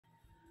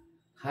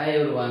Hi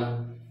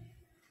everyone.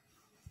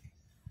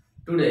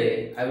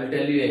 Today I will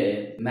tell you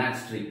a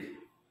maths trick,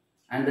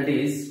 and that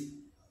is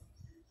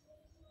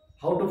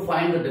how to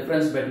find the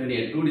difference between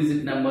a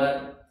two-digit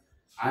number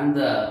and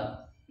the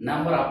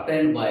number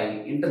obtained by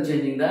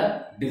interchanging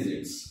the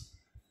digits.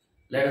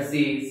 Let us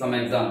see some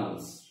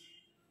examples.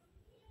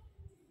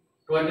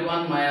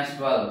 21 minus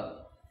 12,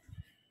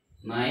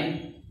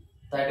 9,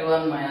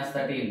 31 minus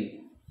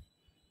 13,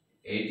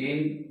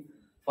 18,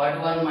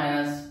 41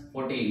 minus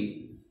 14,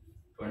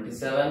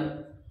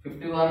 27,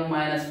 51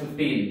 minus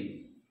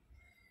 15,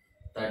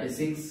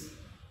 36,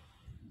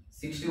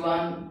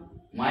 61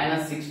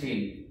 minus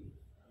 16,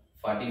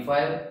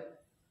 45,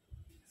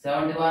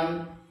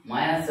 71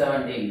 minus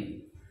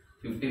 17,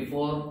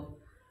 54,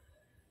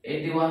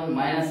 81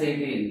 minus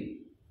 18,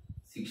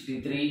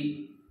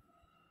 63,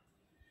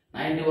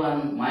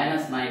 91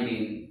 minus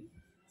 19,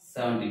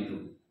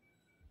 72.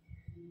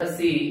 Let's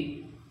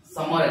see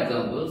some more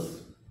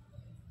examples.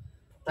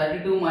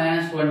 32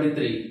 minus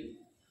 23,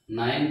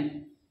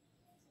 9,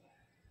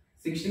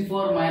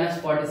 64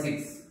 minus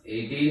 46,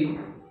 18,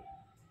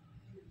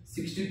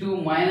 62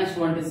 minus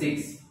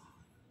 26,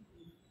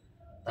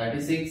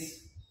 36,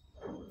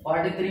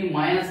 43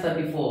 minus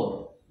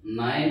 34,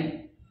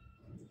 9,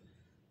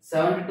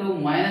 72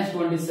 minus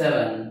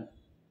 27,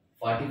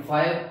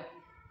 45,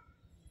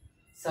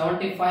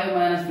 75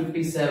 minus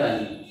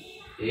 57,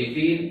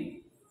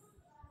 18,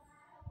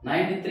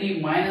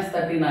 93 minus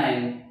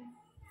 39,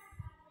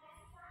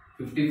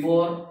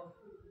 54,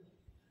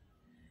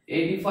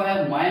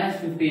 85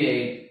 minus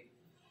 58,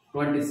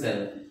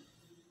 27.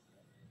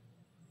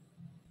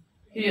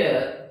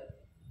 Here,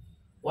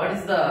 what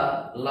is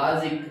the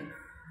logic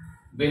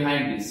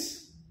behind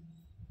this?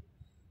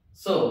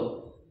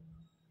 So,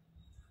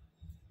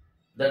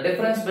 the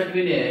difference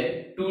between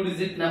a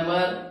two-digit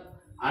number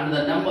and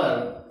the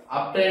number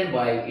obtained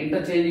by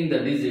interchanging the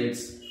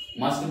digits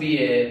must be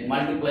a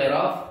multiplier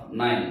of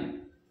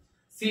 9.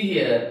 See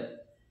here,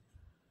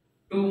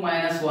 2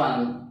 minus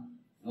 1,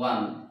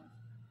 1.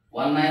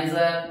 1 nines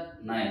are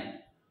 9.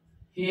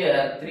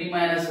 Here 3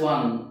 minus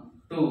 1,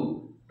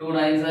 2. 2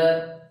 nines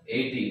are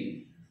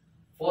 18.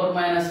 4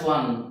 minus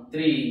 1,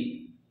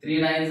 3.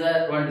 3 nines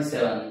are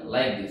 27.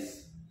 Like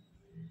this.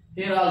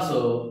 Here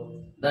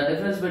also the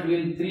difference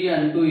between 3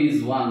 and 2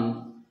 is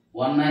 1.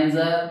 1 nines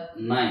are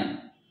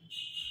 9.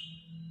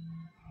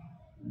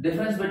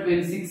 Difference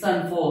between 6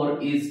 and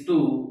 4 is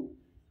 2.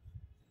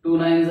 2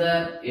 nines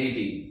are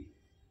 18.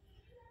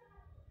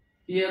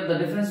 Here the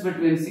difference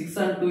between 6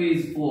 and 2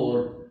 is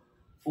 4.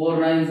 4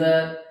 nines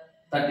are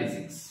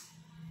 36.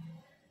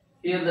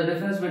 Here the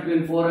difference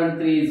between 4 and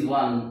 3 is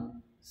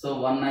 1.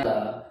 So 1 nine.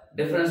 The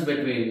difference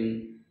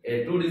between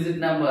a two-digit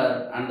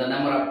number and the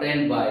number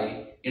obtained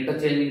by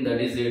interchanging the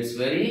digits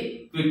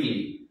very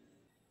quickly.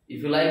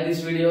 If you like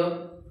this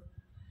video,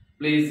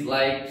 please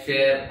like,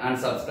 share and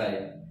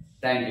subscribe.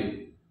 Thank you.